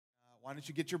Why don't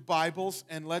you get your Bibles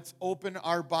and let's open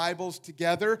our Bibles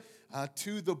together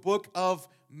to the book of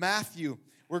Matthew.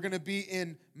 We're going to be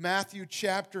in Matthew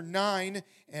chapter 9,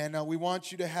 and we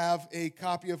want you to have a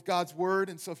copy of God's Word.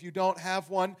 And so if you don't have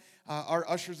one, our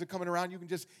ushers are coming around. You can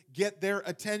just get their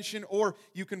attention, or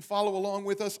you can follow along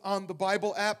with us on the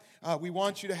Bible app. We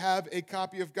want you to have a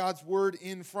copy of God's Word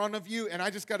in front of you. And I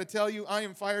just got to tell you, I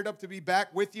am fired up to be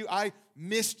back with you. I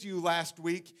missed you last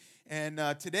week. And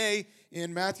today,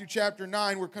 in Matthew chapter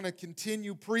 9, we're going to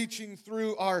continue preaching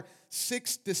through our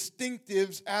 6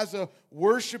 distinctives as a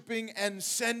worshiping and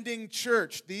sending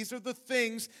church. These are the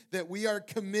things that we are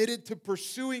committed to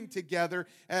pursuing together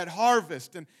at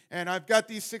Harvest. And I've got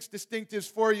these 6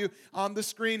 distinctives for you on the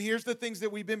screen. Here's the things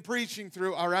that we've been preaching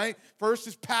through, all right? First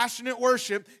is passionate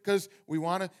worship, because we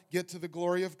want to get to the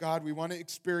glory of God. We want to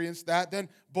experience that. Then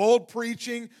bold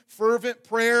preaching, fervent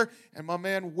prayer. And my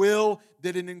man Will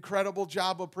did an incredible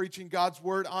job of preaching God's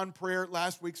Word on prayer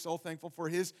last week. So thankful for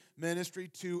his ministry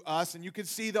to us. And you can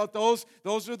see that those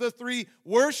are the 3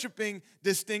 worshiping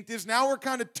distinctives. Now we're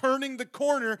kind of turning the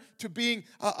corner to being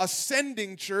a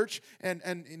sending church.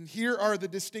 And here are the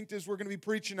distinctives we're going to be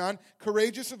preaching on: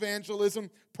 courageous evangelism,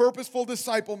 purposeful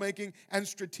disciple making, and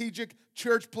strategic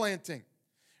church planting.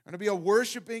 We're going to be a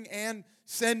worshiping and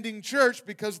sending church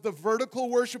because the vertical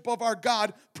worship of our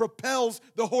God propels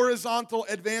the horizontal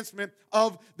advancement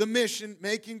of the mission,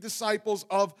 making disciples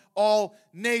of all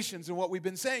nations. And what we've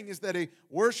been saying is that a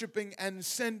worshiping and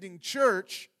sending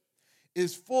church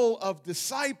is full of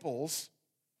disciples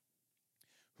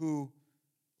who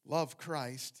love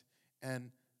Christ and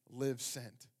live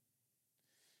sent.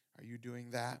 Are you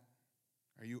doing that?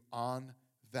 Are you on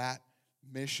that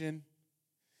mission?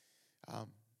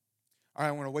 All right,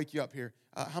 I want to wake you up here.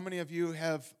 How many of you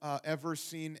have ever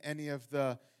seen any of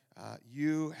the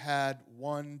 "you had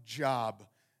one job"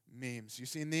 memes? You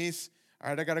seen these? All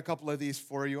right, I got a couple of these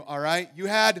for you. All right, you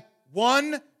had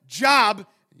one job.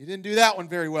 You didn't do that one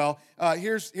very well.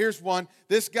 Here's one.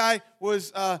 This guy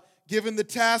was given the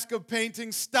task of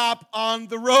painting "Stop on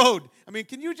the Road." I mean,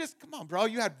 can you just, come on, bro.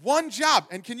 You had one job.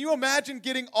 And can you imagine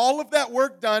getting all of that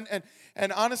work done?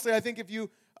 And honestly, I think if you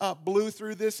blew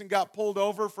through this and got pulled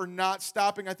over for not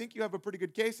stopping, I think you have a pretty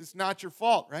good case. It's not your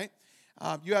fault, right?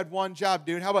 You had one job,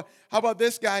 dude. How about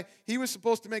this guy? He was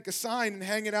supposed to make a sign and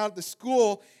hang it out at the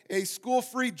school, a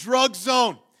school-free drug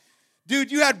zone.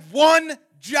 Dude, you had one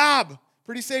job.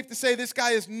 Pretty safe to say this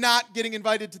guy is not getting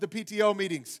invited to the PTO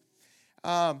meetings.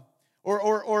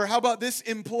 Or how about this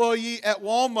employee at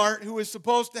Walmart who is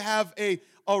supposed to have a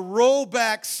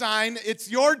rollback sign? It's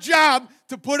your job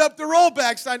to put up the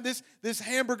rollback sign. This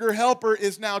hamburger helper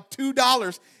is now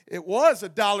 $2. It was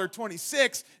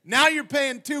 $1.26. Now you're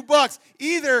paying $2.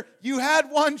 Either you had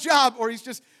one job, or he's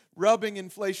just rubbing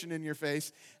inflation in your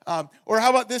face. Or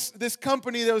how about this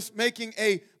company that was making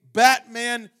a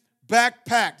Batman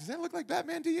backpack? Does that look like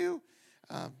Batman to you?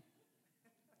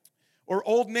 Or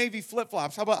Old Navy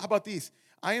flip-flops. How about these?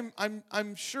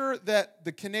 I'm sure that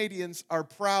the Canadians are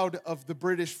proud of the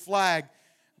British flag,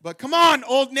 but come on,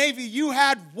 Old Navy, you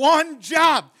had one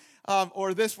job.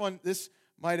 Or this one, this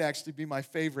might actually be my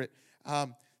favorite.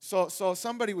 So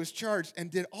somebody was charged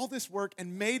and did all this work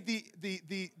and made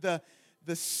the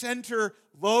center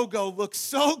logo look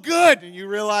so good, and you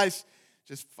realize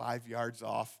just 5 yards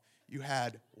off, you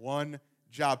had one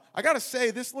job. I got to say,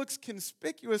 this looks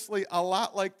conspicuously a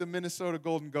lot like the Minnesota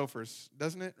Golden Gophers,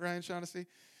 doesn't it, Ryan Shaughnessy?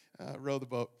 Row the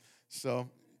boat. So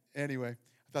anyway,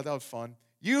 I thought that was fun.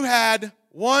 You had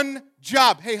one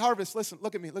job. Hey, Harvest, listen,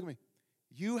 look at me.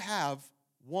 You have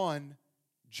one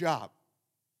job.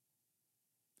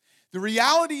 The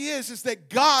reality is that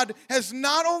God has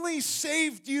not only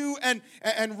saved you and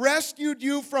rescued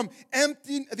you from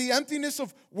the emptiness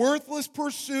of worthless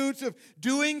pursuits, of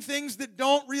doing things that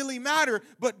don't really matter,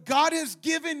 but God has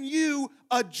given you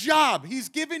a job. He's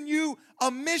given you a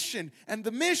mission, and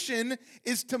the mission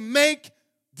is to make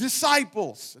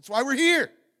disciples. That's why we're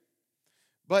here.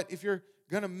 But if you're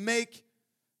going to make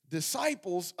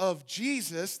disciples of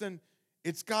Jesus, then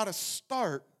it's got to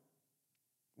start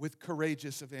with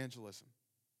courageous evangelism.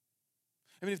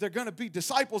 I mean, if they're going to be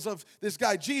disciples of this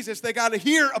guy Jesus, they got to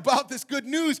hear about this good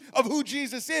news of who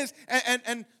Jesus is.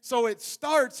 And so it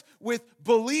starts with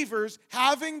believers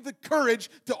having the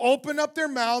courage to open up their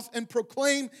mouths and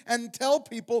proclaim and tell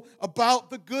people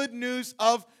about the good news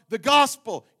of the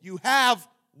gospel. You have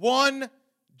one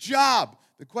job.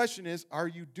 The question is, are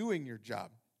you doing your job?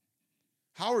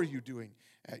 How are you doing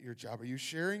at your job? Are you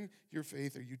sharing your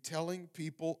faith? Are you telling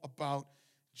people about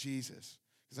Jesus?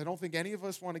 Because I don't think any of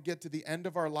us want to get to the end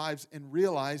of our lives and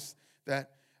realize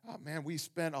that man, we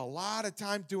spent a lot of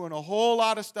time doing a whole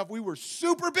lot of stuff. We were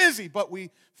super busy, but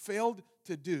we failed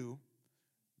to do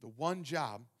the one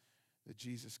job that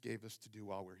Jesus gave us to do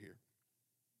while we're here.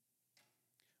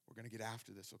 We're going to get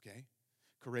after this, okay?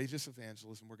 Courageous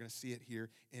evangelism. We're going to see it here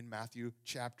in Matthew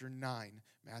chapter 9.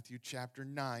 Matthew chapter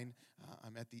 9.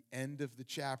 I'm at the end of the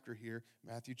chapter here.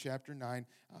 Matthew chapter 9,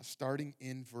 starting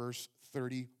in verse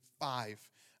 35.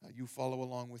 You follow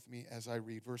along with me as I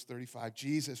read. Verse 35.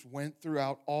 Jesus went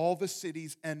throughout all the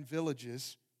cities and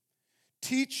villages,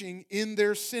 teaching in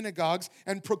their synagogues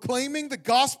and proclaiming the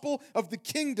gospel of the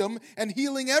kingdom and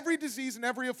healing every disease and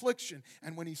every affliction.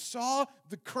 And when he saw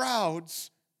the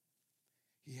crowds,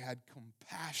 he had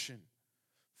compassion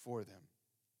for them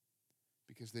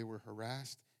because they were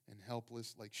harassed and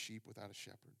helpless like sheep without a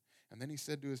shepherd. And then he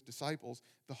said to his disciples,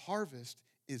 the harvest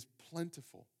is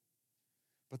plentiful,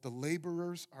 but the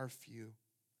laborers are few.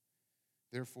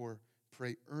 Therefore,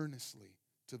 pray earnestly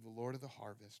to the Lord of the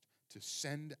harvest to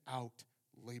send out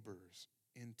laborers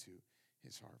into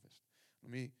his harvest.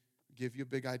 Let me give you a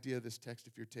big idea of this text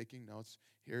if you're taking notes.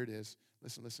 Here it is.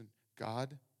 Listen.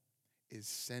 God is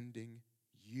sending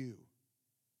you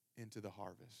into the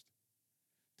harvest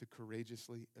to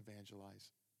courageously evangelize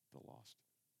the lost.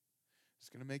 It's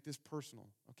going to make this personal,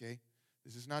 okay?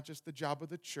 This is not just the job of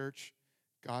the church.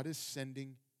 God is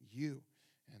sending you.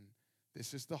 And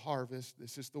this is the harvest.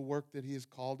 This is the work that he has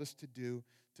called us to do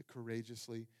to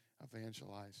courageously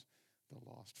evangelize the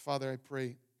lost. Father, I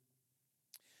pray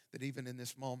that even in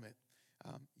this moment,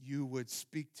 you would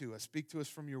speak to us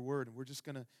from your word. And we're just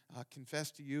going to confess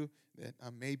to you that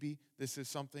maybe this is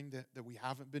something that we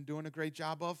haven't been doing a great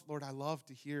job of. Lord, I love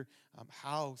to hear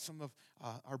how some of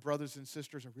our brothers and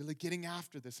sisters are really getting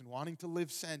after this and wanting to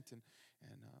live sent. And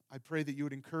I pray that you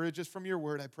would encourage us from your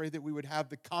word. I pray that we would have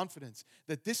the confidence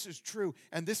that this is true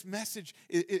and this message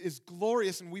is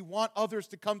glorious and we want others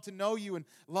to come to know you and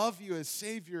love you as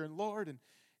Savior and Lord. And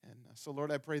so,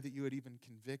 Lord, I pray that you would even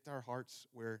convict our hearts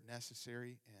where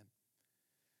necessary.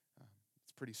 And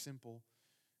it's pretty simple,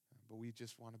 but we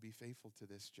just want to be faithful to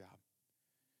this job.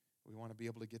 We want to be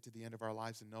able to get to the end of our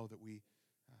lives and know that we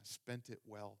spent it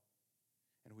well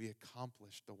and we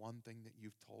accomplished the one thing that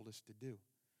you've told us to do.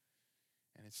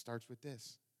 And it starts with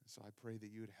this. And so I pray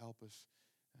that you would help us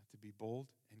to be bold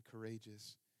and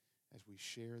courageous as we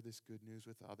share this good news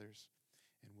with others.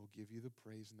 And we'll give you the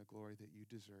praise and the glory that you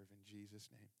deserve in Jesus'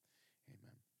 name.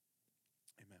 Amen.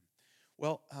 Amen.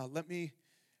 Well, let me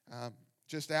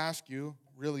just ask you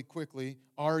really quickly,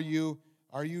 are you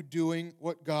doing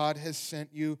what God has sent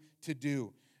you to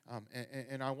do?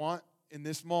 And I want in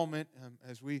this moment,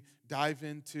 as we dive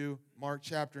into Mark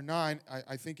chapter 9,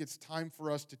 I think it's time for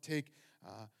us to take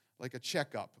like a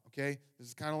checkup, okay? This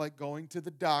is kind of like going to the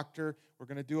doctor. We're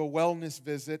going to do a wellness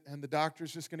visit, and the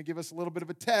doctor's just going to give us a little bit of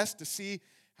a test to see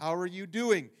how are you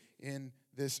doing in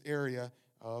this area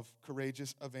of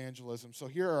courageous evangelism. So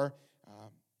here's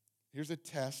a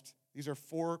test. These are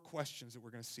 4 questions that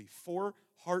we're going to see. 4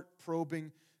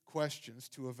 heart-probing questions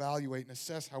to evaluate and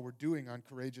assess how we're doing on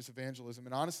courageous evangelism.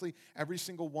 And honestly, every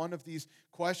single one of these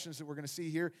questions that we're going to see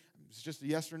here is just a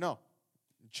yes or no.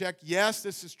 Check, yes,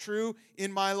 this is true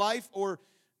in my life, or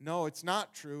no, it's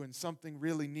not true, and something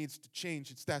really needs to change.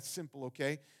 It's that simple,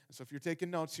 okay? So if you're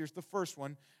taking notes, here's the first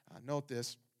one. Note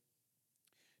this.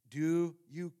 Do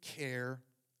you care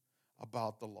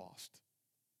about the lost?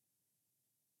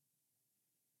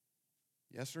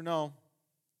 Yes or no?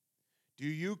 Do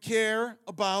you care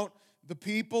about the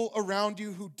people around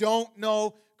you who don't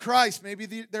know Christ? Maybe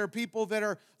there are people that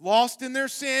are lost in their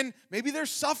sin. Maybe they're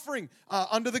suffering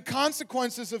under the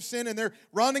consequences of sin, and they're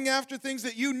running after things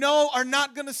that you know are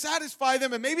not going to satisfy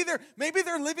them. And maybe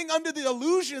they're living under the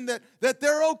illusion that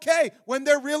they're okay when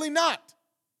they're really not.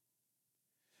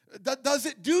 Does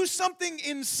it do something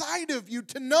inside of you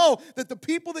to know that the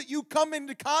people that you come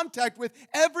into contact with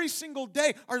every single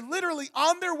day are literally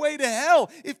on their way to hell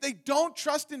if they don't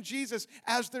trust in Jesus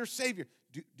as their Savior?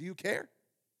 Do you care?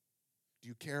 Do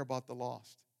you care about the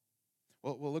lost?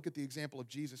 Well, we'll look at the example of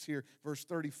Jesus here. Verse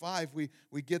 35,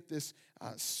 we get this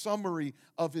summary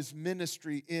of his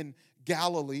ministry in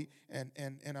Galilee.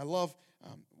 And I love,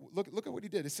 look at what he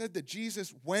did. It said that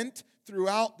Jesus went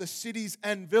throughout the cities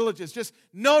and villages. Just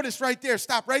notice right there,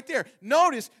 stop right there.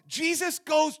 Notice, Jesus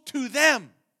goes to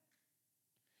them.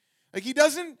 Like he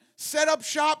doesn't set up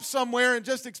shop somewhere and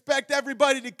just expect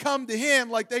everybody to come to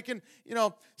him like they can,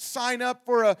 sign up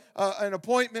for an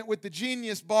appointment with the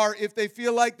Genius Bar if they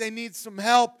feel like they need some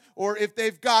help or if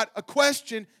they've got a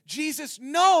question. Jesus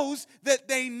knows that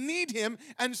they need him,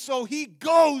 and so he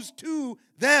goes to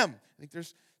them. I think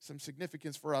there's some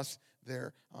significance for us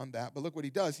there on that. But look what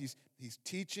he does. He's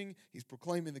teaching, he's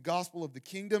proclaiming the gospel of the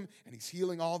kingdom, and he's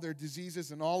healing all their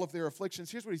diseases and all of their afflictions.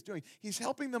 Here's what he's doing. He's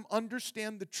helping them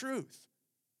understand the truth.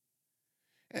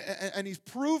 And he's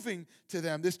proving to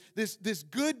them this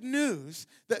good news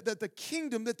that the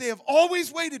kingdom that they have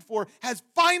always waited for has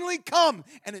finally come.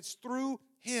 And it's through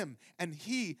him. And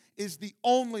he is the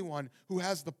only one who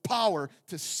has the power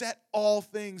to set all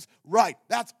things right.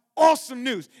 That's awesome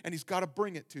news. And he's got to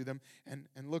bring it to them. And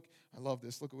look, I love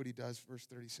this. Look at what he does, verse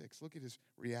 36. Look at his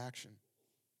reaction.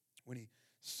 When he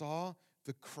saw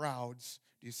the crowds,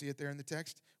 do you see it there in the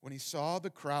text? When he saw the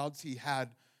crowds, he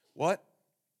had what?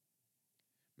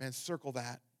 Man, circle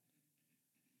that.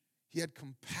 He had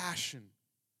compassion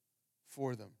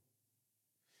for them.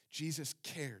 Jesus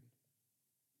cared.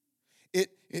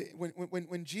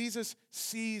 When Jesus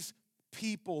sees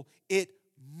people, it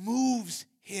moves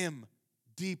him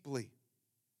deeply.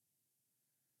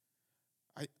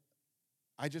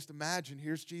 I just imagine,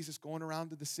 here's Jesus going around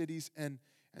to the cities and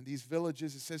these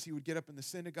villages. It says he would get up in the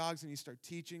synagogues and he'd start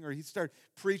teaching, or he'd start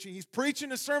preaching. He's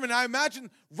preaching a sermon. I imagine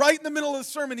right in the middle of the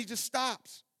sermon, he just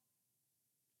stops.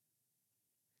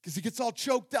 Because he gets all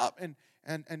choked up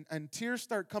and tears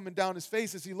start coming down his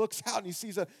face as he looks out and he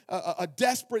sees a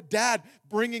desperate dad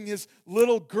bringing his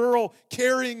little girl,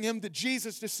 carrying him to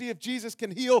Jesus to see if Jesus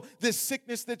can heal this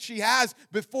sickness that she has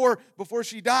before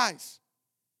she dies.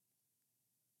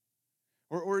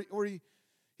 Or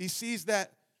he sees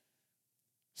that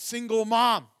single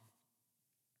mom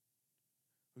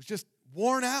who's just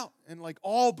worn out and like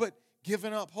all but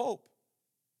given up hope.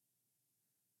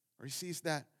 Or he sees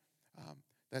that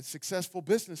successful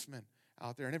businessman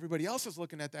out there, and everybody else is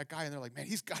looking at that guy, and they're like, man,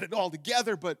 he's got it all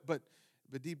together, but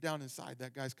deep down inside,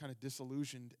 that guy's kind of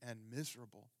disillusioned and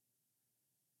miserable.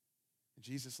 And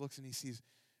Jesus looks and he sees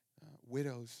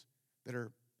widows that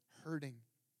are hurting,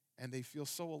 and they feel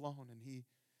so alone, and he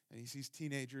sees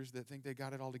teenagers that think they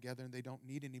got it all together and they don't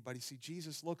need anybody. See,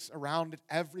 Jesus looks around at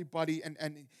everybody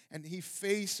and he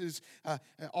faces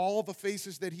all the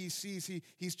faces that he sees.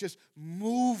 He's just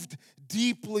moved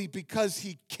deeply because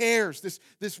he cares.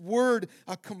 This word,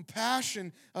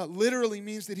 compassion, literally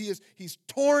means that he's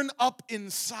torn up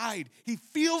inside. He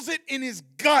feels it in his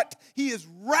gut. He is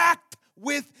racked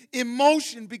with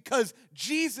emotion because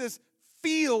Jesus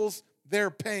feels their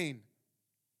pain.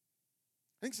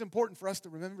 I think it's important for us to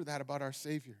remember that about our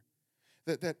Savior,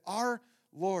 that our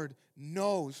Lord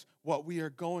knows what we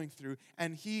are going through,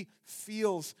 and he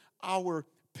feels our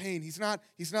pain. He's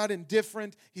not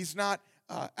indifferent. He's not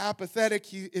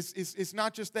apathetic. It's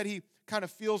not just that he kind of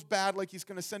feels bad, like he's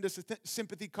going to send us a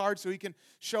sympathy card so he can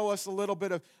show us a little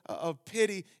bit of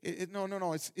pity.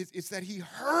 No. It's that he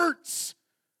hurts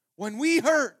when we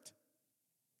hurt.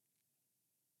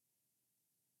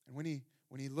 And when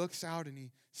he looks out and he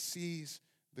sees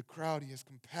the crowd, he has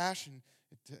compassion.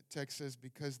 The text says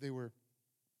because they were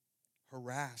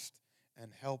harassed and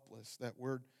helpless. That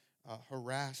word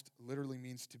harassed literally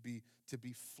means to be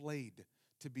flayed,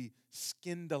 to be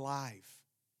skinned alive.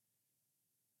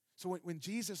 So when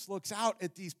Jesus looks out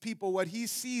at these people, what he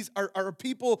sees are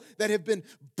people that have been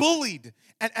bullied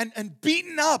and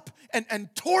beaten up and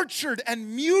tortured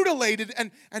and mutilated.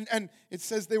 And it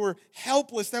says they were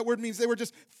helpless. That word means they were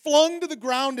just flung to the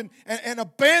ground and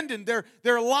abandoned.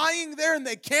 They're lying there and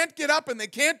they can't get up and they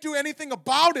can't do anything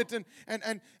about it.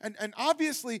 And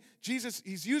obviously, Jesus,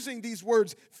 he's using these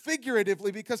words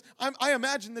figuratively because I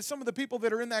imagine that some of the people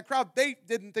that are in that crowd, they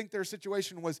didn't think their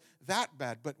situation was that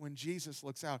bad. But when Jesus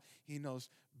looks out, he knows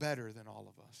better than all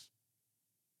of us.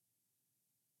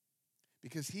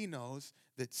 Because he knows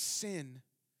that sin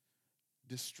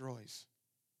destroys.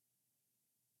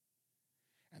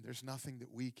 And there's nothing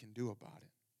that we can do about it.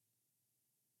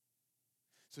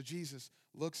 So Jesus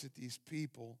looks at these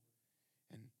people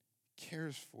and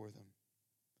cares for them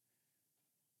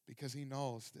because he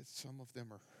knows that some of them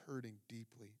are hurting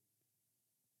deeply.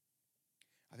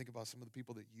 I think about some of the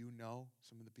people that you know,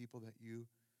 some of the people that you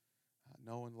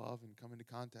know and love and come into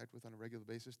contact with on a regular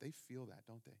basis. They feel that,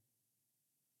 don't they?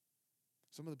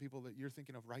 Some of the people that you're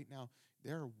thinking of right now,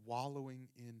 they're wallowing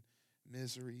in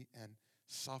misery and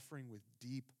suffering with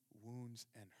deep wounds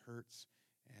and hurts,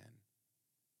 and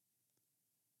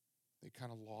they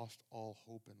kind of lost all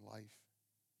hope in life.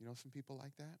 You know some people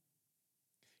like that?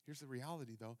 Here's the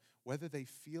reality, though. Whether they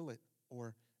feel it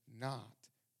or not,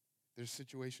 their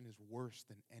situation is worse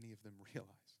than any of them realize.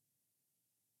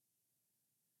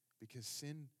 Because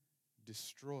sin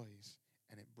destroys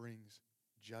and it brings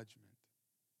judgment.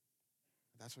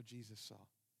 That's what Jesus saw.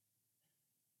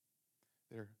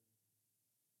 They're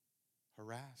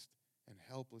harassed and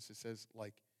helpless, it says,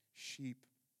 like sheep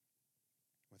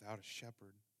without a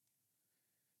shepherd.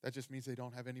 that just means they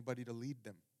don't have anybody to lead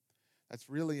them. That's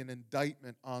really an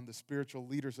indictment on the spiritual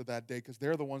leaders of that day, because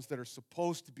they're the ones that are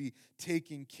supposed to be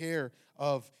taking care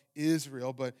of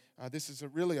Israel. But this is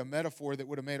really a metaphor that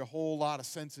would have made a whole lot of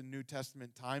sense in New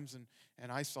Testament times.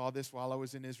 And I saw this while I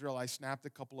was in Israel. I snapped a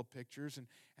couple of pictures,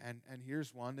 and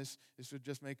here's one. This would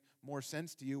just make more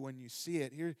sense to you when you see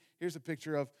it. Here's a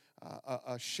picture of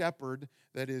a shepherd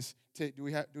that is. Do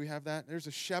we have that? There's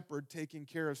a shepherd taking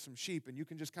care of some sheep, and you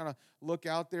can just kind of look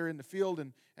out there in the field,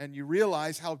 and you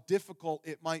realize how difficult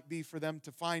it might be for them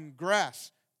to find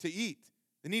grass to eat.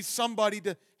 They need somebody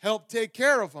to help take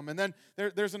care of them. And then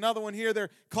there's another one here.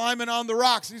 They're climbing on the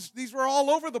rocks. These were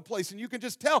all over the place, and you can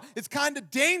just tell it's kind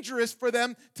of dangerous for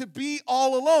them to be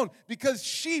all alone, because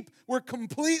sheep were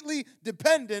completely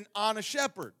dependent on a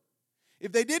shepherd.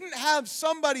 If they didn't have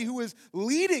somebody who was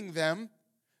leading them,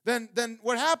 then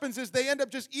what happens is they end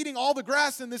up just eating all the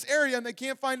grass in this area, and they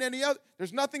can't find any other.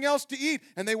 There's nothing else to eat,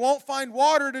 and they won't find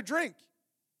water to drink.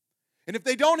 And if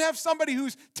they don't have somebody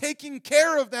who's taking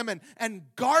care of them and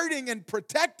guarding and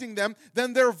protecting them,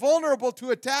 then they're vulnerable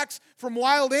to attacks from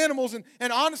wild animals.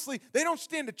 And honestly, they don't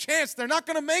stand a chance. They're not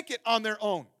going to make it on their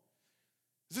own.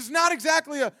 This is not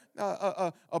exactly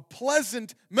a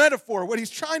pleasant metaphor. What he's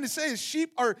trying to say is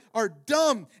sheep are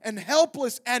dumb and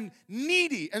helpless and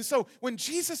needy. And so when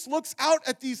Jesus looks out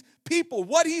at these people,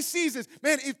 what he sees is,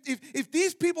 man, if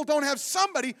these people don't have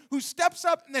somebody who steps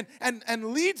up and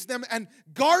leads them and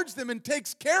guards them and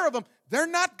takes care of them, they're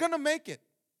not going to make it.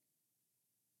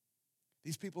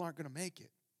 These people aren't going to make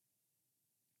it.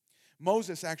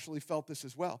 Moses actually felt this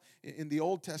as well. In the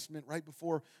Old Testament, right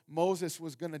before Moses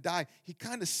was going to die, he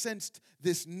kind of sensed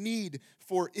this need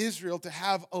for Israel to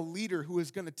have a leader who is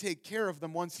going to take care of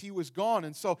them once he was gone.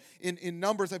 And so in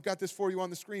Numbers, I've got this for you on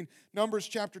the screen, Numbers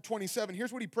chapter 27,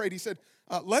 here's what he prayed. He said,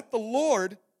 let the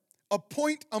Lord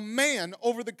appoint a man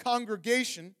over the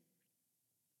congregation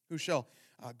who shall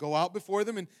go out before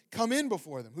them and come in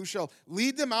before them, who shall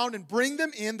lead them out and bring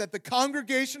them in, that the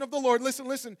congregation of the Lord,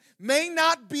 listen, may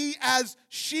not be as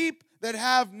sheep that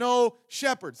have no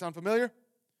shepherd. Sound familiar?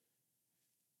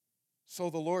 So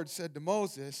the Lord said to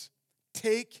Moses,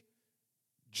 take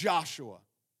Joshua,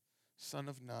 son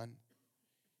of Nun,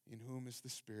 in whom is the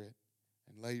Spirit,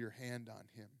 and lay your hand on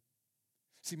him.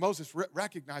 See, Moses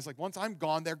recognized, like, once I'm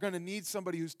gone, they're going to need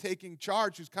somebody who's taking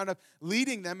charge, who's kind of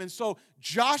leading them. And so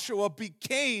Joshua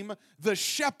became the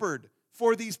shepherd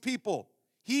for these people.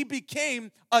 He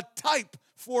became a type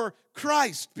for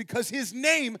Christ, because his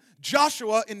name,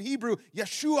 Joshua, in Hebrew,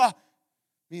 Yeshua,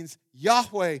 means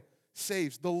Yahweh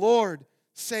saves. The Lord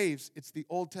saves. It's the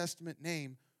Old Testament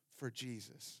name for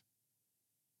Jesus.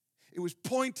 It was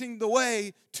pointing the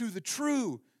way to the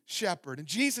true shepherd. And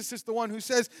Jesus is the one who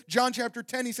says, John chapter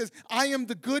 10, he says, I am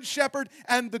the good shepherd,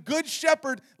 and the good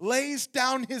shepherd lays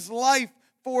down his life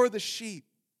for the sheep.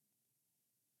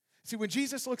 See, when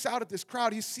Jesus looks out at this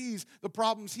crowd, he sees the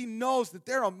problems. He knows that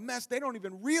they're a mess. They don't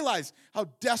even realize how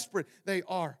desperate they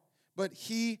are. But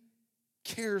he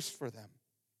cares for them.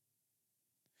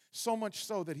 So much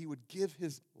so that he would give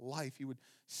his life. He would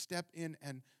step in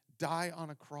and die on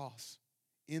a cross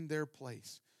in their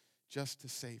place just to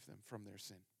save them from their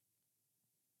sin.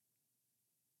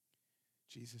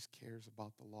 Jesus cares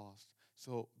about the lost.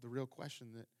 So the real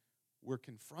question that we're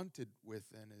confronted with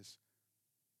then is,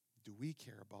 do we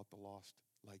care about the lost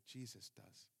like Jesus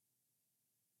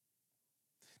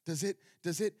does?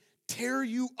 Does it tear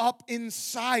you up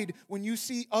inside when you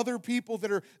see other people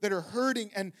that are hurting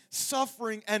and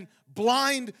suffering and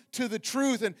blind to the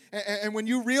truth, and when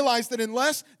you realize that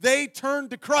unless they turn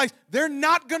to Christ, they're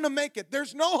not going to make it.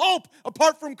 There's no hope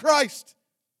apart from Christ.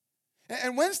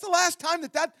 And when's the last time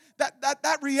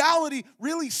that reality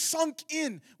really sunk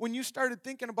in, when you started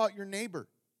thinking about your neighbor?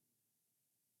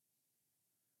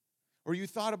 Or you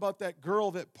thought about that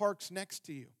girl that parks next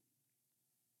to you?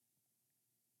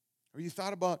 Or you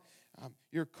thought about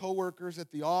your coworkers at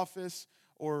the office,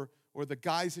 or the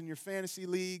guys in your fantasy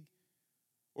league,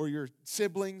 or your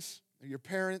siblings, or your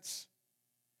parents,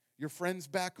 your friends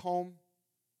back home?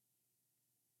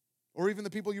 Or even the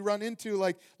people you run into,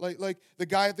 like the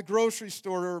guy at the grocery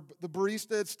store, or the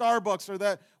barista at Starbucks, or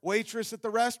that waitress at the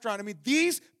restaurant. I mean,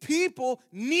 these people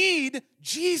need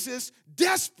Jesus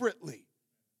desperately.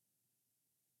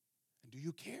 And do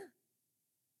you care?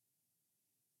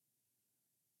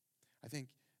 I think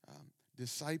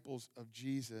disciples of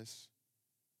Jesus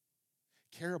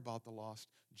care about the lost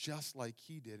just like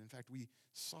he did. In fact, we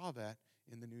saw that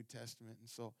in the New Testament. And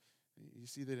so you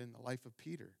see that in the life of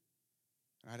Peter.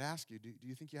 And I'd ask you, do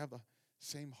you think you have the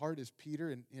same heart as Peter?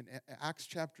 In Acts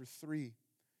chapter 3,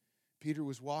 Peter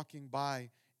was walking by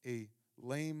a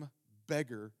lame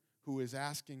beggar who was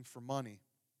asking for money.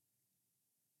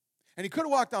 And he could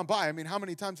have walked on by. I mean, how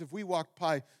many times have we walked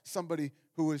by somebody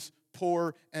who was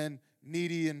poor and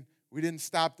needy and we didn't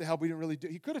stop to help? We didn't really do.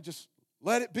 He could have just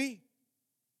let it be.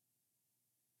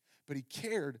 But he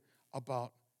cared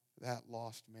about that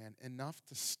lost man enough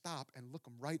to stop and look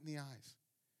him right in the eyes.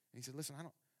 And he said, listen,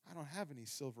 I don't have any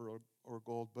silver or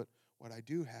gold, but what I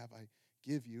do have, I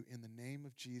give you in the name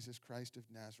of Jesus Christ of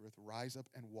Nazareth. Rise up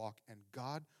and walk. And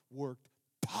God worked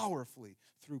powerfully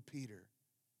through Peter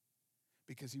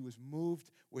because he was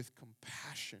moved with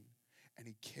compassion and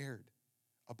he cared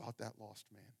about that lost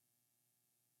man.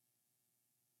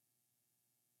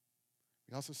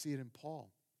 We also see it in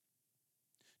Paul.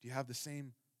 Do you have the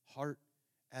same heart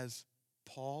as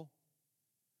Paul?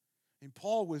 And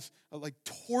Paul was like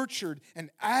tortured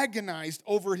and agonized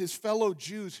over his fellow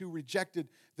Jews who rejected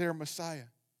their Messiah.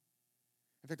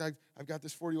 In fact, I've got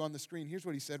this for you on the screen. Here's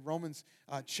what he said, Romans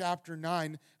chapter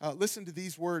 9. Listen to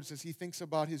these words as he thinks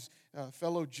about his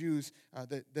fellow Jews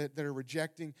that are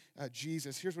rejecting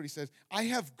Jesus. Here's what he says. I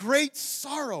have great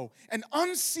sorrow and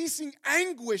unceasing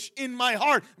anguish in my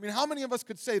heart. I mean, how many of us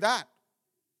could say that?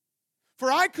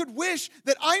 For I could wish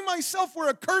that I myself were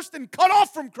accursed and cut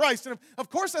off from Christ. And of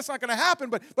course that's not going to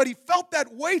happen, but he felt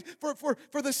that weight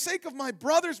for the sake of my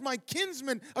brothers, my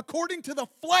kinsmen, according to the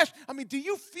flesh. I mean, do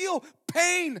you feel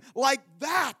pain like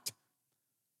that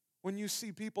when you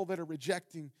see people that are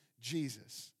rejecting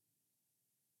Jesus?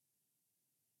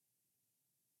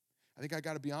 I think I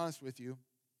got to be honest with you.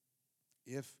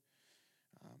 If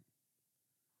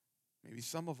maybe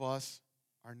some of us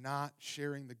are not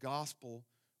sharing the gospel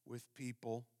with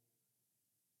people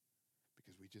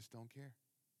because we just don't care.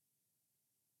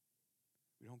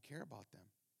 We don't care about them.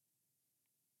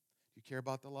 Do you care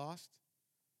about the lost?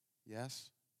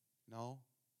 Yes? No?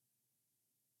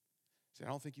 See, I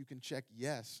don't think you can check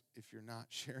yes if you're not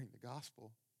sharing the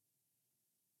gospel.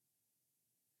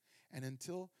 And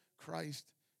until Christ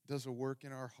does a work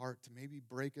in our heart to maybe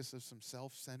break us of some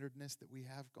self-centeredness that we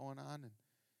have going on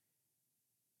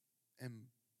and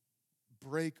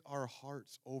break our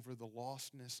hearts over the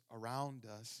lostness around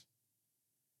us,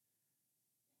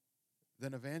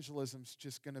 then evangelism's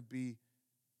just going to be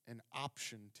an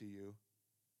option to you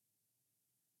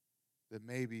that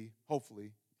maybe,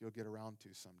 hopefully, you'll get around to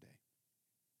someday.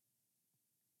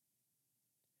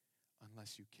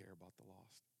 Unless you care about the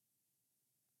lost.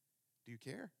 Do you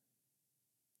care?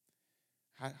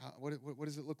 What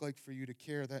does it look like for you to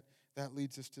care? That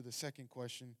leads us to the second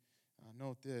question.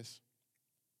 Note this.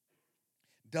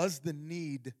 Does the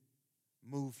need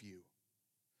move you?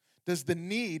 Does the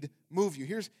need move you?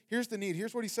 Here's the need.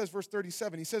 Here's what he says, verse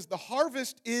 37. He says, the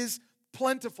harvest is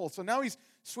plentiful. So now he's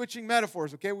switching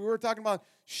metaphors, okay? We were talking about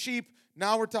sheep.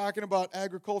 Now we're talking about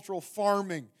agricultural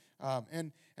farming.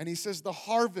 And he says the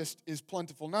harvest is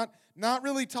plentiful. Not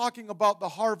really talking about the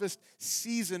harvest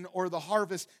season or the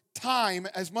harvest time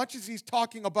as much as he's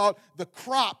talking about the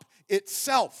crop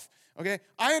itself. Okay,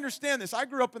 I understand this. I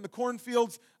grew up in the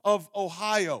cornfields of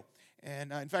Ohio.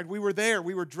 And in fact, we were there.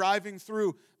 We were driving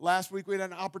through. Last week, we had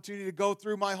an opportunity to go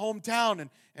through my hometown.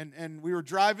 And we were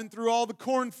driving through all the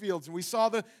cornfields. And we saw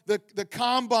the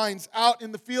combines out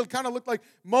in the field. Kind of looked like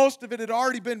most of it had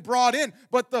already been brought in.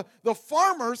 But the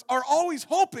farmers are always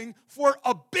hoping for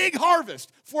a big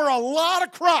harvest, for a lot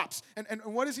of crops. And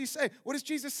what does he say? What does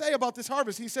Jesus say about this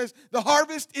harvest? He says, the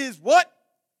harvest is what?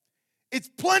 It's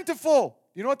plentiful.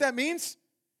 You know what that means?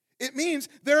 It means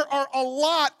there are a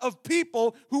lot of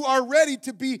people who are ready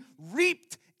to be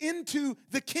reaped into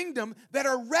the kingdom, that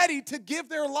are ready to give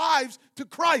their lives to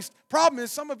Christ. Problem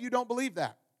is, some of you don't believe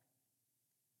that.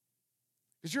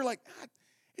 Because you're like,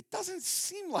 it doesn't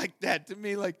seem like that to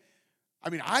me.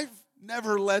 I've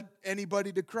never led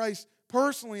anybody to Christ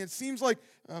personally. It seems like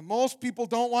most people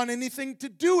don't want anything to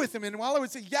do with him. And while I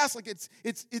would say yes,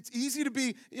 it's easy to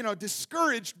be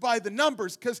discouraged by the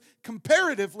numbers, because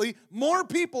comparatively more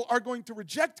people are going to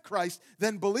reject Christ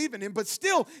than believe in him. But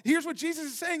still, here's what Jesus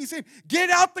is saying. He's saying, get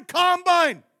out the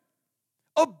combine.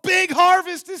 A big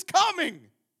harvest is coming.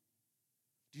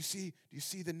 Do you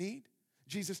see the need?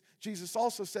 Jesus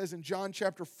also says in John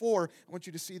chapter 4, I want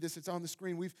you to see this, it's on the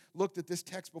screen. We've looked at this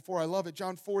text before. I love it.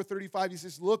 John 4:35, he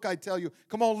says, look, I tell you,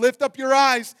 come on, lift up your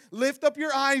eyes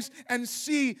and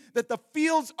see that the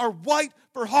fields are white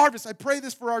for harvest. I pray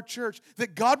this for our church,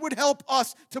 that God would help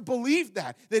us to believe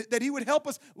that he would help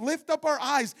us lift up our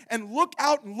eyes and look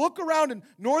out and look around in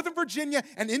Northern Virginia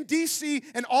and in D.C.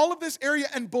 and all of this area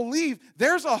and believe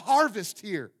there's a harvest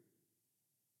here.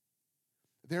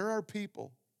 There are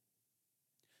people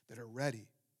that are ready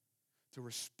to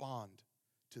respond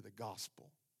to the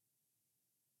gospel.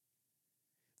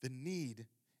 The need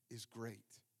is great.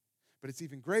 But it's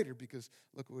even greater because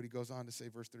look what he goes on to say,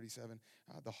 verse 37.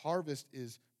 The harvest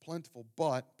is plentiful,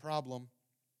 but, problem,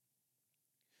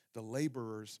 the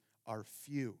laborers are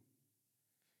few.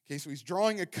 Okay, so he's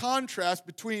drawing a contrast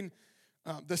between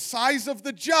the size of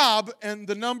the job and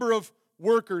the number of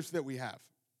workers that we have.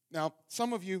 Now,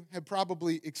 some of you have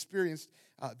probably experienced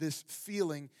this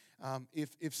feeling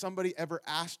if somebody ever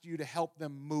asked you to help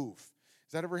them move.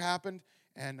 Has that ever happened?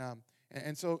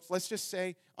 And so let's just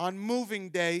say on moving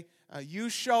day, you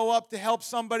show up to help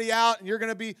somebody out, and you're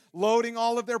going to be loading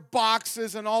all of their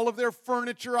boxes and all of their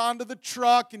furniture onto the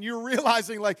truck, and you're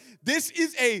realizing, like, this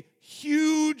is a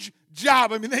huge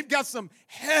job. I mean, they've got some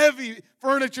heavy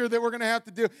furniture that we're going to have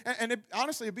to do. And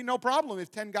honestly, it'd be no problem if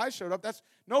 10 guys showed up. That's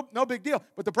no big deal.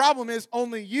 But the problem is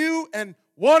only you and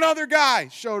one other guy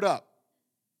showed up.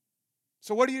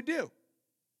 So what do?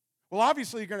 Well,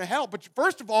 obviously, you're going to help. But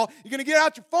first of all, you're going to get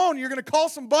out your phone. You're going to call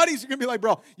some buddies. You're going to be like,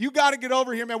 bro, you got to get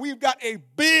over here, man. We've got a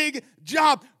big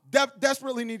job.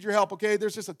 Desperately need your help, okay?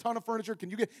 There's just a ton of furniture. Can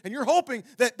you get? And you're hoping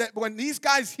that when these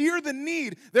guys hear the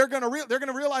need, they're going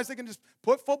to realize they can just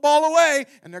put football away,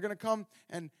 and they're going to come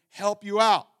and help you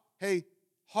out. Hey,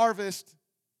 harvest.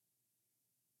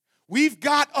 We've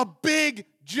got a big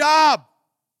job.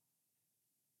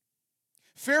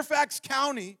 Fairfax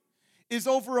County is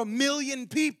over 1 million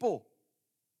people.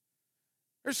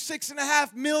 There's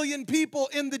 6.5 million people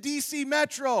in the D.C.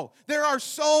 metro. There are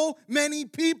so many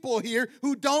people here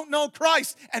who don't know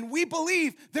Christ, and we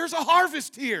believe there's a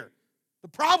harvest here. The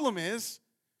problem is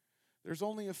there's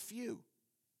only a few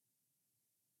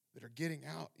that are getting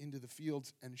out into the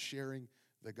fields and sharing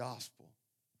the gospel.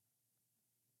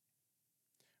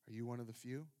 Are you one of the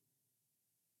few?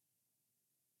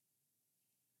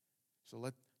 So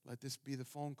let this be the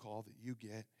phone call that you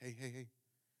get. Hey,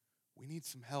 we need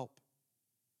some help.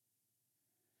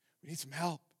 We need some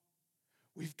help.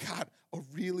 We've got a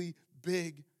really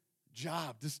big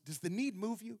job. Does the need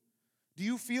move you? Do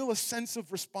you feel a sense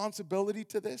of responsibility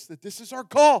to this, that this is our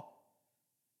call?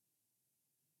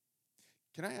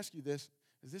 Can I ask you this?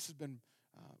 This has been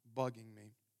bugging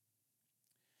me.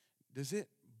 Does it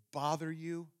bother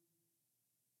you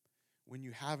when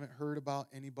you haven't heard about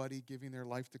anybody giving their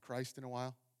life to Christ in a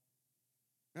while?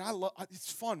 And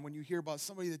it's fun when you hear about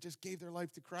somebody that just gave their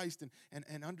life to Christ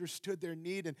and understood their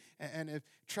need and have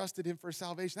trusted Him for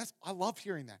salvation. I love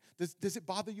hearing that. Does it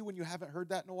bother you when you haven't heard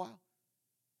that in a while?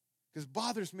 Because it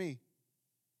bothers me.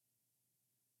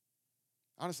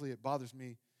 Honestly, it bothers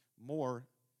me more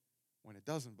when it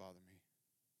doesn't bother me.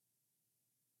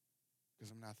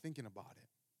 Because I'm not thinking about it.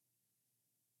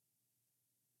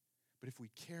 But if we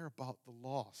care about the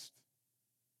lost,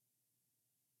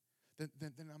 then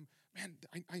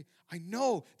I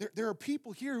know there are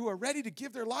people here who are ready to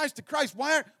give their lives to Christ.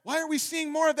 Why aren't we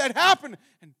seeing more of that happen?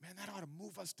 And man, that ought to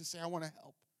move us to say, I want to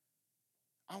help.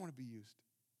 I want to be used.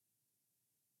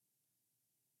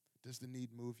 Does the need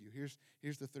move you?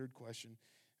 Here's the third question.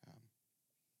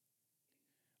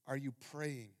 Are you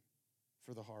praying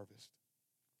for the harvest?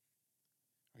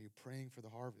 Are you praying for the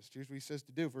harvest? Here's what he says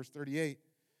to do, verse 38.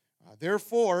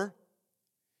 Therefore,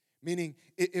 meaning,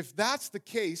 if that's the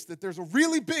case, that there's a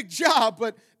really big job,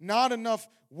 but not enough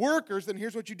workers, then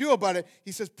here's what you do about it.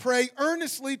 He says, pray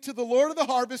earnestly to the Lord of the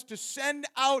harvest to send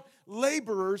out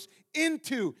laborers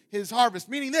into His harvest.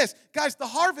 Meaning this, guys, the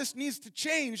harvest needs to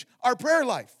change our prayer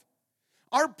life.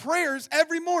 Our prayers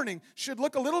every morning should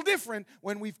look a little different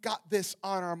when we've got this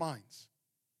on our minds.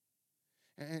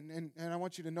 And I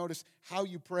want you to notice how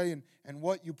you pray and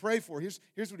what you pray for. Here's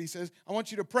what he says. I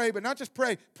want you to pray, but not just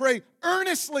pray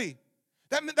earnestly.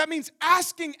 That means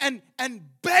asking and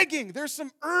begging. There's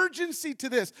some urgency to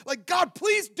this. Like, God,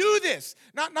 please do this.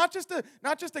 Not just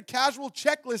a casual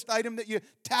checklist item that you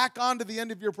tack on to the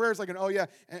end of your prayers, like, oh yeah,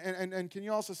 and can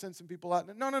you also send some people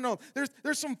out? No.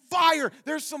 There's some fire.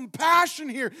 There's some passion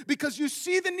here because you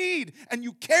see the need and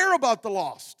you care about the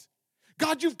lost.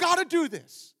 God, you've got to do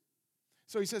this.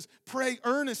 So he says, pray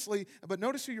earnestly, but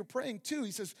notice who you're praying to.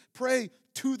 He says, pray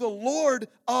to the Lord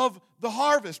of the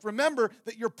harvest. Remember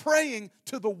that you're praying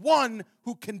to the one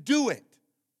who can do it.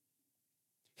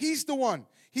 He's the one.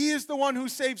 He is the one who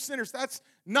saves sinners. That's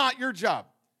not your job.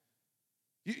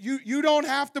 You don't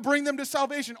have to bring them to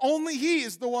salvation. Only He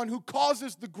is the one who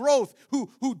causes the growth,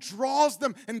 who draws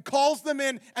them and calls them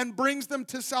in and brings them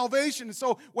to salvation.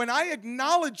 So when I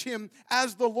acknowledge Him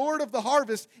as the Lord of the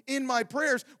harvest in my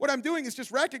prayers, what I'm doing is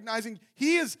just recognizing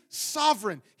He is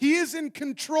sovereign. He is in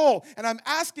control. And I'm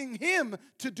asking Him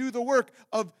to do the work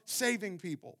of saving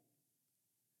people.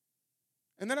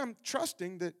 And then I'm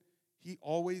trusting that He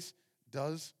always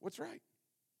does what's right.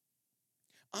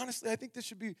 Honestly, I think this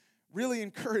should be really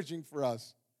encouraging for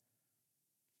us.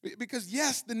 Because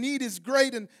yes, the need is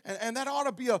great, and that ought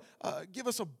to be give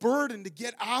us a burden to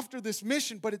get after this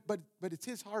mission, but it's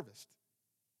His harvest.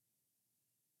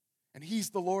 And He's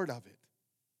the Lord of it.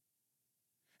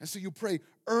 And so you pray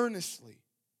earnestly.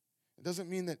 It doesn't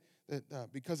mean that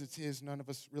because it's His, none of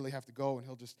us really have to go and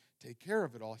He'll just take care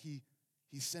of it all. He's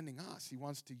sending us. He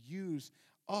wants to use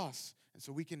us. And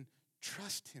so we can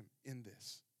trust Him in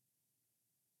this.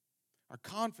 Our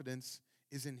confidence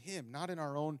is in Him, not in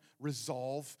our own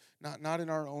resolve, not in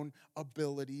our own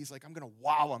abilities. Like,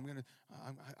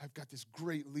 I've got this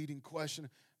great leading question.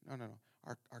 No.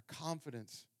 Our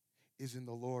confidence is in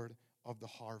the Lord of the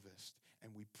harvest.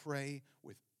 And we pray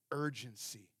with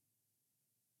urgency,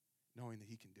 knowing that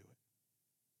He can do it.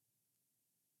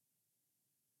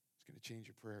 It's going to change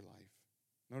your prayer life.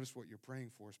 Notice what you're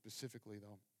praying for specifically,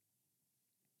 though.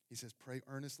 He says, pray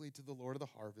earnestly to the Lord of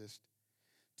the harvest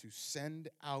to send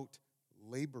out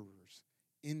laborers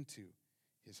into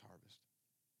His harvest.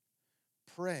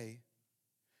 Pray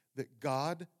that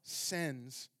God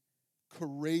sends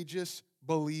courageous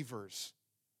believers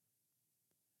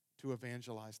to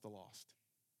evangelize the lost.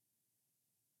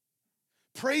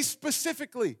 Pray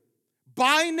specifically,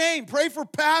 by name. Pray for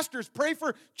pastors. Pray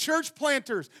for church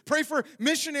planters. Pray for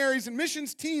missionaries and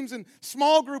missions teams and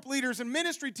small group leaders and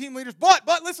ministry team leaders. But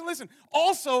listen.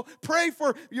 Also pray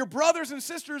for your brothers and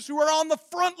sisters who are on the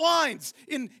front lines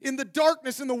in the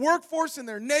darkness, in the workforce, in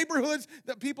their neighborhoods,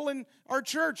 the people in our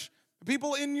church,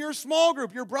 people in your small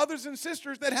group, your brothers and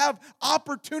sisters that have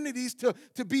opportunities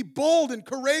to be bold and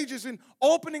courageous in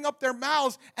opening up their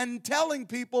mouths and telling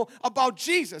people about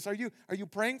Jesus. Are you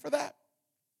praying for that?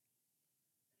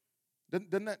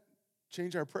 Doesn't that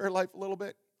change our prayer life a little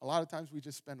bit? A lot of times we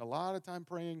just spend a lot of time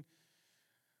praying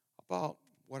about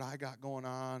what I got going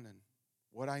on and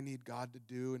what I need God to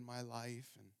do in my life.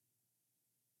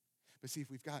 But see, if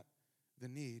we've got the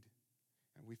need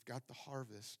and we've got the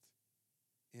harvest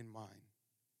in mind,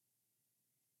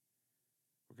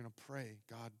 we're going to pray,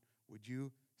 God, would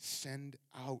you send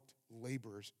out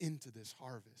laborers into this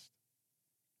harvest?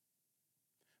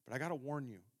 But I got to warn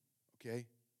you, okay?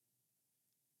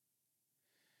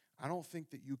 I don't think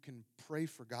that you can pray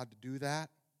for God to do that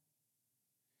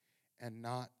and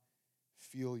not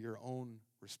feel your own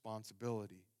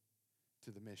responsibility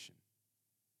to the mission.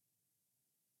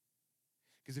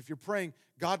 Because if you're praying,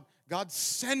 God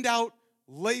send out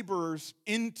laborers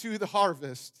into the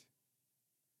harvest,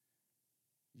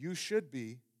 you should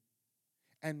be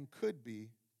and could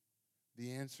be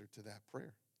the answer to that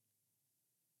prayer.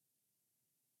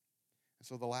 And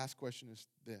so the last question is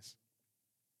this.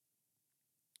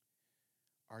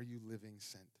 Are you living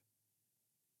sent?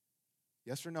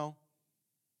 Yes or no?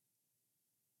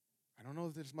 I don't know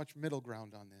if there's much middle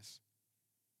ground on this.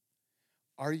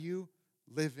 Are you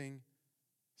living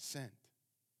sent?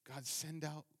 God, send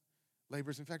out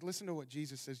laborers. In fact, listen to what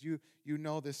Jesus says. You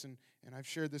know this, and I've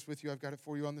shared this with you. I've got it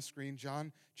for you on the screen.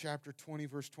 John chapter 20,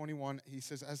 verse 21. He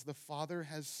says, as the Father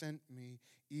has sent me,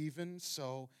 even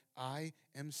so I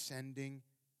am sending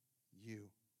you.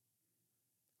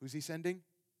 Who's He sending?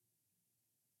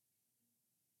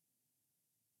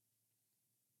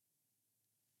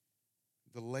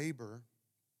 The labor,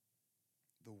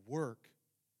 the work,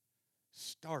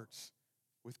 starts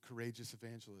with courageous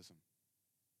evangelism.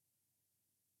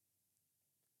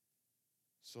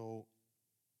 So,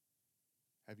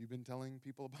 have you been telling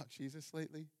people about Jesus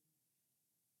lately?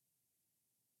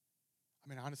 I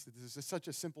mean, honestly, this is such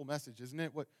a simple message, isn't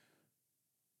it?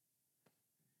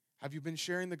 Have you been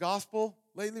sharing the gospel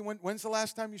lately? When's the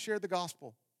last time you shared the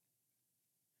gospel?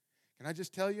 Can I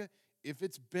just tell you, if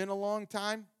it's been a long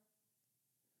time,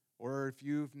 or if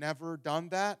you've never done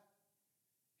that,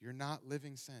 you're not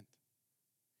living sent.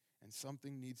 And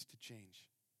something needs to change.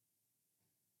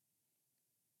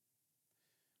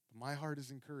 But my heart is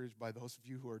encouraged by those of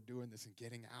you who are doing this and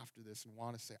getting after this and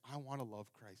want to say, I want to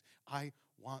love Christ. I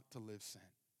want to live sent.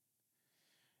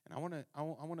 And I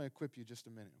want to equip you just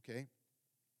a minute, okay?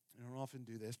 I don't often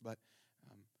do this, but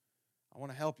I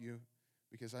want to help you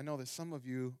because I know that some of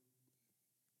you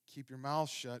keep your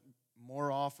mouth shut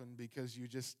more often because you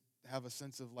just have a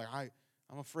sense of like,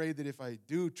 I'm afraid that if I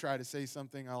do try to say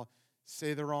something, I'll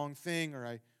say the wrong thing or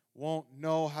I won't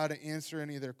know how to answer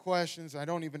any of their questions. I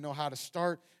don't even know how to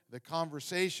start the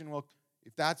conversation. Well,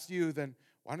 if that's you, then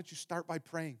why don't you start by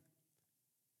praying?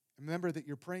 And remember that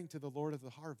you're praying to the Lord of the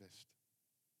harvest.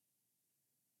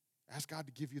 Ask God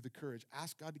to give you the courage.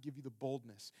 Ask God to give you the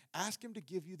boldness. Ask Him to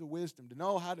give you the wisdom to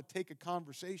know how to take a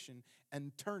conversation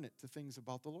and turn it to things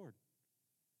about the Lord.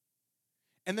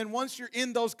 And then once you're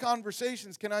in those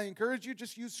conversations, can I encourage you?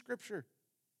 Just use Scripture.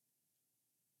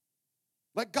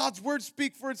 Let God's Word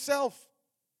speak for itself.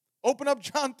 Open up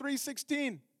John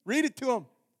 3:16. Read it to them.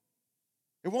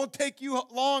 It won't take you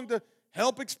long to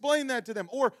help explain that to them.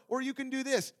 Or you can do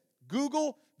this.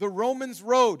 Google the Romans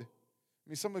Road. I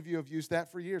mean, some of you have used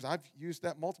that for years. I've used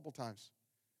that multiple times.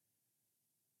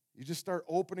 You just start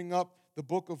opening up the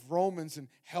book of Romans and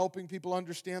helping people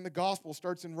understand the gospel. It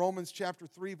starts in Romans chapter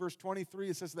 3, verse 23.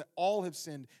 It says that all have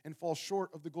sinned and fall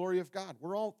short of the glory of God.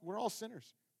 We're all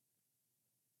sinners.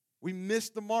 We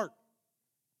missed the mark.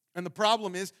 And the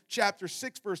problem is, chapter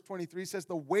 6, verse 23 says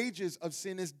the wages of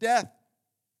sin is death.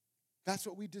 That's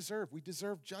what we deserve. We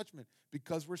deserve judgment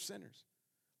because we're sinners.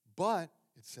 But,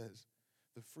 it says,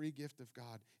 the free gift of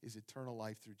God is eternal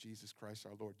life through Jesus Christ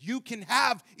our Lord. You can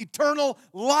have eternal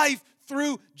life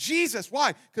through Jesus.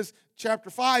 Why? Because chapter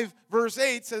 5, verse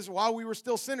 8 says, while we were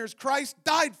still sinners, Christ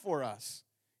died for us.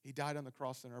 He died on the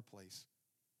cross in our place.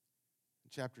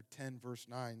 Chapter 10, verse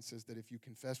 9 says that if you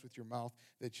confess with your mouth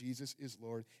that Jesus is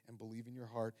Lord and believe in your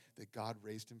heart that God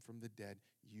raised him from the dead,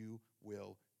 you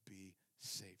will be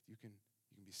saved. You can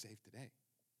be saved today.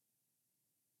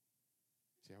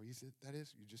 See how easy that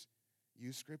is? You just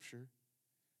use Scripture,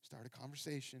 start a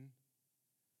conversation,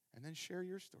 and then share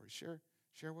your story.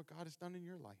 Share what God has done in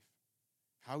your life,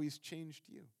 how he's changed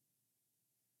you.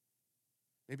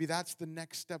 Maybe that's the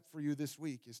next step for you this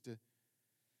week, is to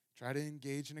try to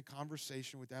engage in a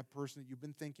conversation with that person that you've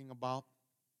been thinking about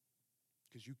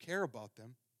because you care about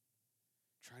them.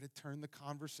 Try to turn the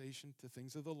conversation to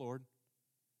things of the Lord.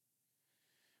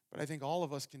 But I think all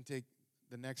of us can take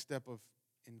the next step of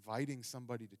inviting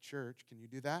somebody to church. Can you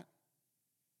do that?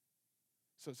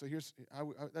 So here's,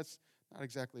 that's not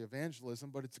exactly evangelism,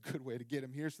 but it's a good way to get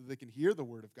them here so they can hear the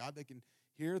Word of God. They can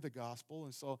hear the gospel.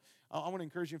 And so I want to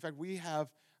encourage you. In fact, we have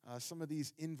some of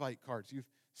these invite cards. You've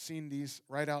seen these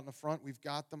right out in the front. We've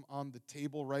got them on the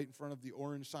table right in front of the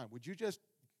orange sign. Would you just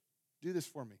do this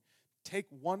for me? Take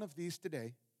one of these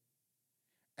today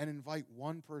and invite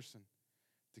one person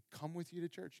to come with you to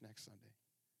church next Sunday.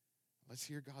 Let's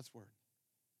hear God's Word.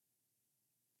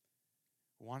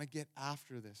 We want to get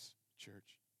after this,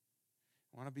 church.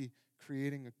 I want to be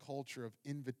creating a culture of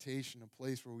invitation, a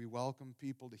place where we welcome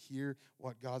people to hear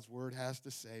what God's Word has to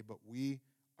say, but we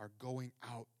are going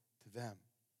out to them.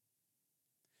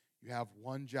 You have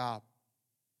one job.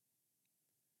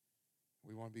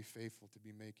 We want to be faithful to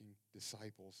be making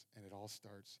disciples, and it all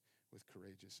starts with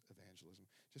courageous evangelism.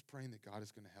 Just praying that God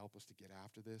is going to help us to get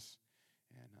after this,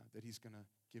 and that he's going to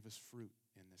give us fruit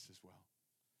in this as well.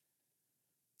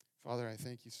 Father, I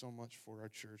thank you so much for our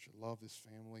church. I love this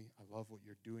family. I love what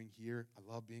you're doing here.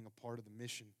 I love being a part of the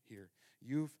mission here.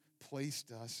 You've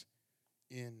placed us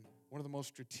in one of the most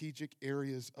strategic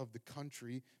areas of the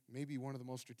country, maybe one of the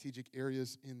most strategic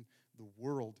areas in the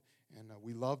world. And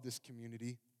we love this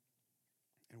community,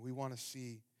 and we want to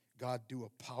see God do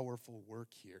a powerful work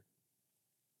here.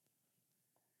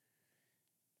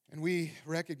 And we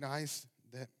recognize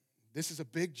that this is a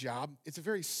big job. It's a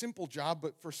very simple job,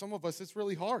 but for some of us, it's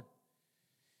really hard.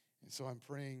 And so I'm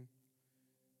praying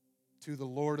to the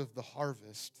Lord of the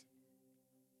harvest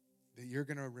that you're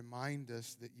going to remind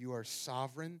us that you are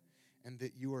sovereign and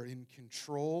that you are in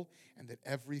control and that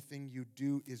everything you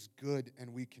do is good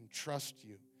and we can trust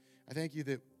you. I thank you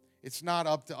that it's not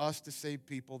up to us to save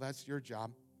people. That's your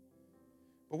job.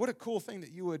 But what a cool thing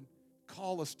that you would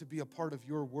call us to be a part of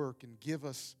your work and give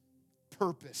us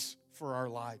purpose for our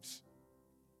lives.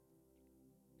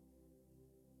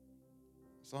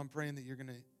 So I'm praying that you're going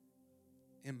to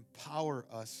empower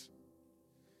us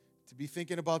to be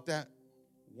thinking about that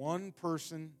one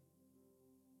person.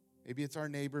 Maybe it's our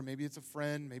neighbor, maybe it's a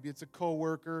friend, maybe it's a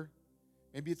coworker,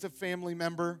 maybe it's a family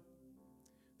member.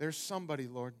 There's somebody,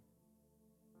 Lord,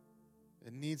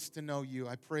 that needs to know you.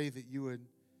 I pray that you would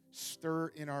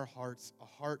stir in our hearts a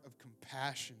heart of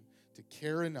compassion to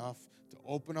care enough to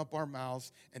open up our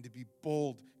mouths and to be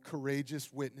bold,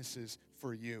 courageous witnesses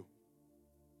for you.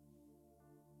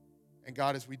 And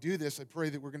God, as we do this, I pray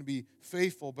that we're going to be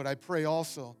faithful, but I pray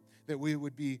also that we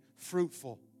would be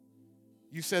fruitful.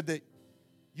 You said that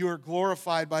you are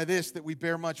glorified by this, that we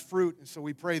bear much fruit, and so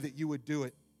we pray that you would do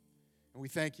it. And we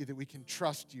thank you that we can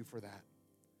trust you for that.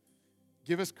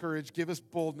 Give us courage, give us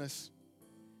boldness,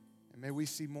 and may we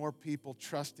see more people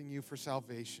trusting you for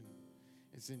salvation.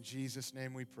 It's in Jesus'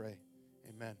 name we pray.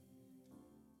 Amen.